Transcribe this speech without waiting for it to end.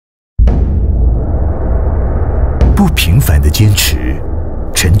凡的坚持，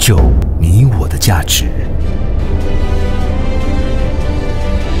成就你我的价值。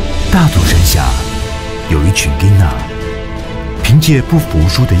大肚山下有一群囡仔，凭借不服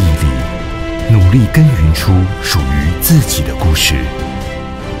输的毅力，努力耕耘出属于自己的故事。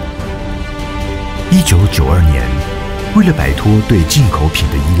1992年，为了摆脱对进口品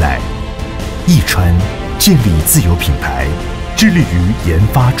的依赖，亿川建立自有品牌，致力于研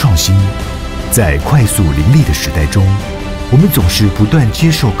发创新。在快速凌厉的时代中，我们总是不断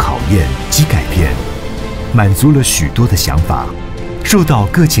接受考验及改变，满足了许多的想法，受到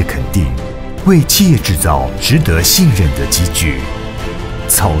各界肯定，为企业制造值得信任的机具。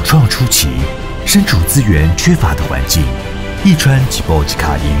草创初期，身处资源缺乏的环境，亿川一步一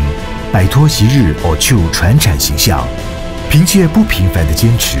脚印，摆脱昔日偶旧传产形象，凭借不平凡的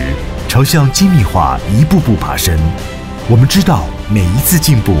坚持，朝向精密化一步步爬升。我们知道，每一次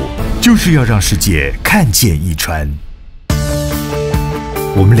进步，就是要让世界看见亿川。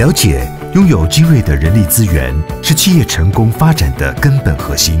我们了解，拥有精锐的人力资源是企业成功发展的根本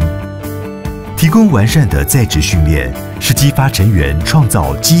核心。提供完善的在职训练，是激发成员创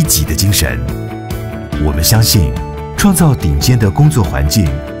造积极的精神。我们相信，创造顶尖的工作环境，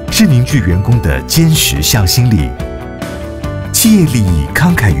是凝聚员工的坚实向心力。企业利益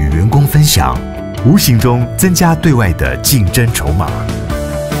慷慨与员工分享，无形中增加对外的竞争筹码。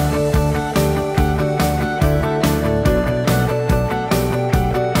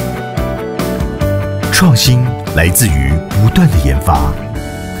创新来自于不断的研发，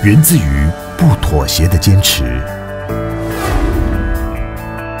源自于不妥协的坚持。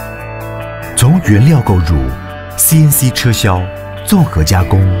从原料购入、CNC 车销、综合加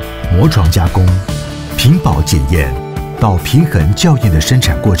工、模床加工、品保检验，到平衡校验的生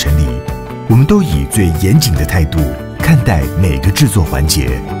产过程里，我们都以最严谨的态度看待每个制作环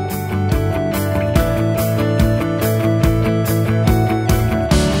节。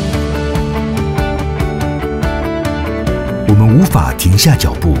我们无法停下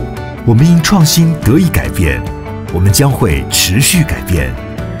脚步，我们因创新得以改变，我们将会持续改变，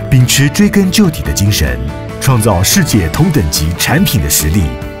秉持追根究底的精神，创造世界同等级产品的实力，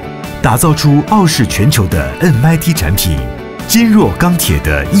打造出傲视全球的 MIT 产品，坚若钢铁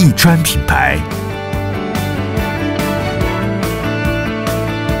的亿川品牌。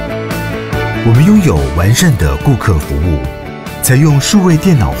我们拥有完善的顾客服务，采用数位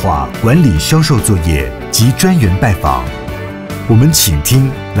电脑化管理销售作业及专员拜访。我们倾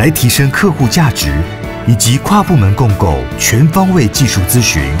听来提升客户价值，以及跨部门共构全方位技术咨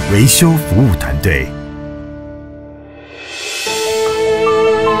询、维修服务团队。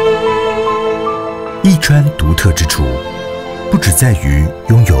亿川独特之处，不只在于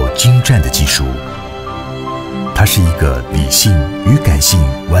拥有精湛的技术，它是一个理性与感性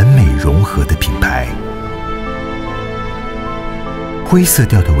完美融合的品牌。灰色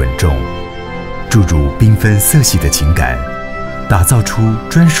调的稳重，注入缤纷色系的情感，打造出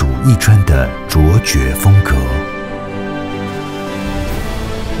专属亿川的卓绝风格。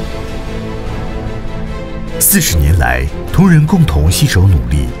40年来，同仁共同携手努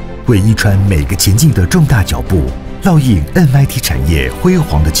力，为亿川每个前进的重大脚步烙印 MIT 产业辉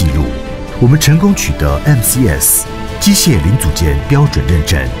煌的记录。我们成功取得 MCS 机械零组件标准认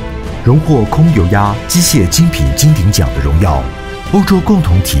证，荣获空油压机械精品金鼎奖的荣耀，欧洲共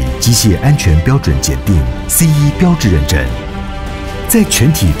同体机械安全标准检定 CE 标志认证。在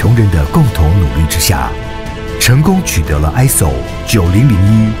全体同仁的共同努力之下，成功取得了 ISO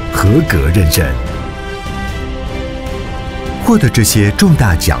 9001合格认证。获得这些重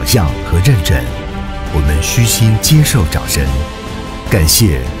大奖项和认证，我们虚心接受掌声，感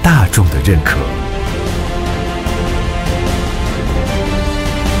谢大众的认可。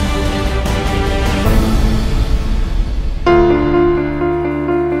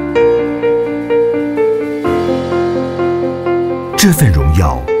这份荣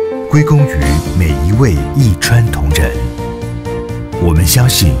耀归功于每一位亿川同仁。我们相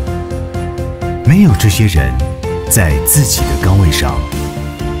信，没有这些人在自己的岗位上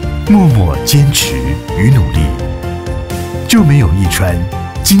默默坚持与努力，就没有亿川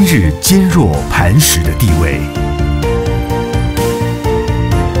今日坚若磐石的地位。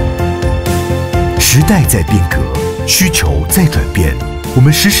时代在变革，需求在转变，我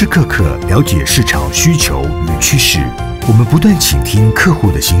们时时刻刻了解市场需求与趋势。我们不断倾听客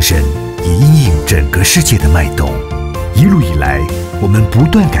户的心声，以因应整个世界的脉动。一路以来，我们不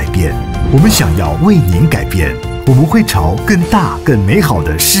断改变，我们想要为您改变，我们会朝更大、更美好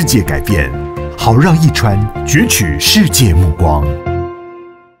的世界改变，好让亿川攫取世界目光。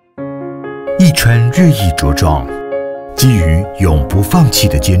亿川日益茁壮，基于永不放弃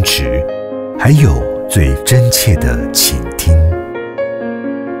的坚持，还有最真切的倾听。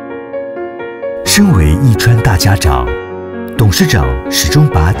身为亿川大家长，董事长始终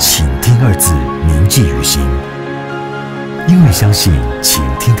把倾听二字铭记于心，因为相信倾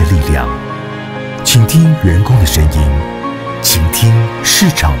听的力量，倾听员工的声音，倾听市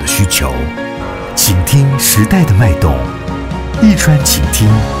场的需求，倾听时代的脉动，亿川倾听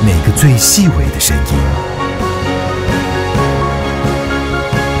每个最细微的声音。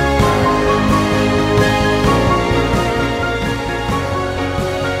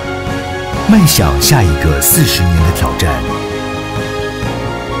迈向下一个40年的挑战，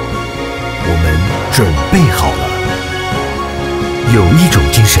我们准备好了。有一种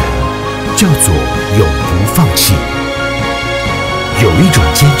精神，叫做永不放弃；有一种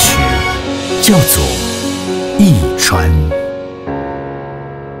坚持，叫做亿川。